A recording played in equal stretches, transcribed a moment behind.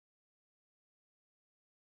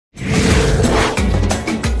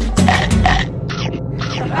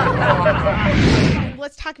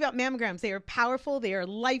talk about mammograms. They are powerful, they are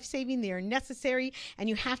life-saving, they are necessary, and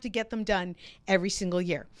you have to get them done every single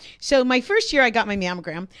year. So my first year I got my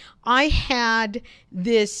mammogram, I had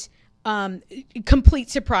this complete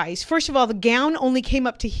surprise. First of all, the gown only came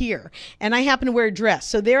up to here, and I happen to wear a dress.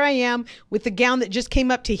 So there I am with the gown that just came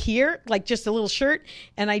up to here, like just a little shirt,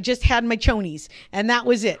 and I just had my chonies, and that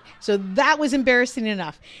was it. So that was embarrassing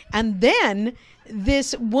enough. And then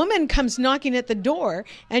this woman comes knocking at the door,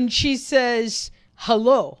 and she says,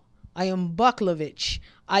 "Hello, I am Baklovich.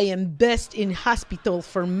 I am best in hospital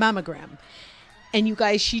for mammogram." And you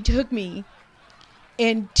guys, she took me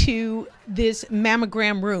into this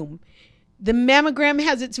mammogram room. The mammogram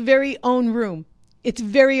has its very own room. Its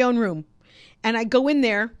very own room. And I go in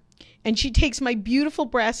there, and she takes my beautiful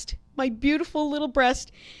breast, my beautiful little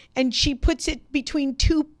breast, and she puts it between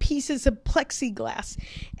two pieces of plexiglass.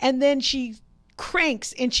 And then she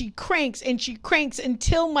cranks and she cranks and she cranks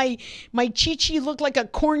until my chichi looked like a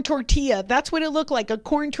corn tortilla. That's what it looked like, a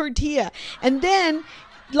corn tortilla. And then,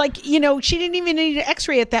 like, you know, she didn't even need an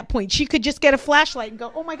x-ray at that point. She could just get a flashlight and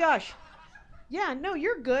go, "Oh my gosh. Yeah, no,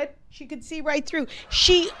 you're good." She could see right through.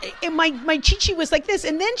 My chichi was like this.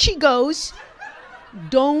 And then she goes,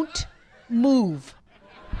 "Don't move."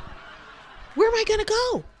 Where am I going to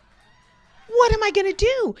go? What am I going to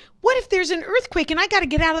do? What if there's an earthquake and I got to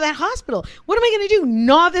get out of that hospital? What am I going to do?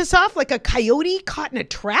 Gnaw this off like a coyote caught in a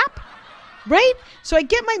trap? Right? So I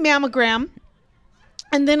get my mammogram,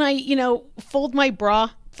 and then I, fold my bra,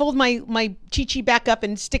 fold my chichi back up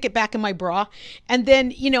and stick it back in my bra. And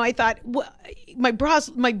then, I thought, my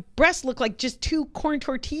breasts look like just two corn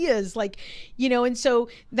tortillas, and so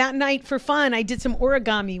that night for fun, I did some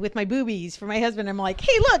origami with my boobies for my husband. I'm like,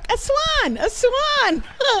 "Hey, look, a swan,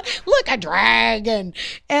 look, a dragon."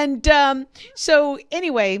 And so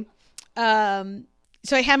anyway,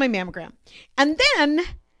 so I had my mammogram. And then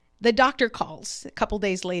the doctor calls a couple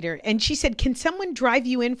days later, and she said, "Can someone drive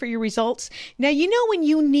you in for your results?" Now, when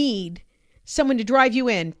you need someone to drive you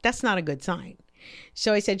in, that's not a good sign.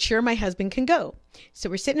 So I said, "Sure, my husband can go." So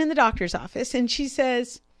we're sitting in the doctor's office, and she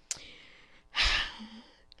says,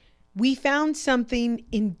 "We found something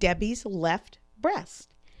in Debi's left breast."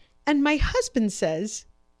 And my husband says,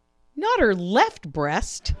 "Not her left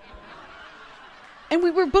breast." And we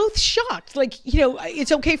were both shocked.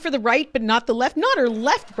 It's okay for the right, but not the left. Not her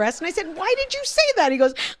left breast. And I said, "Why did you say that?" He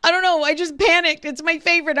goes, "I don't know. I just panicked. It's my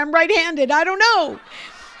favorite. I'm right-handed. I don't know."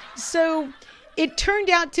 So it turned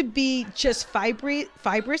out to be just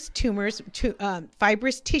fibrous tumors,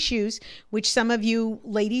 fibrous tissues, which some of you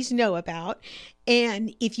ladies know about.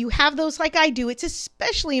 And if you have those like I do, it's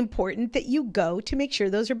especially important that you go to make sure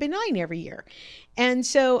those are benign every year. And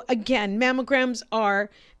so, again, mammograms are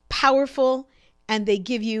powerful, and they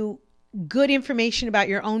give you good information about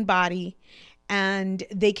your own body, and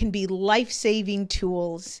they can be life-saving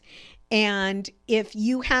tools. And if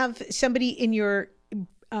you have somebody in your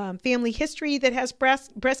family history that has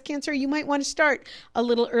breast cancer, you might want to start a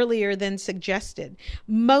little earlier than suggested.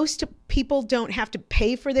 Most people don't have to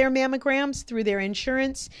pay for their mammograms through their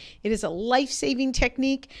insurance. It is a life-saving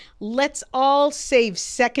technique. Let's all save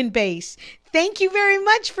second base. Thank you very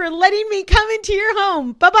much for letting me come into your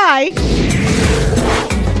home. Bye-bye.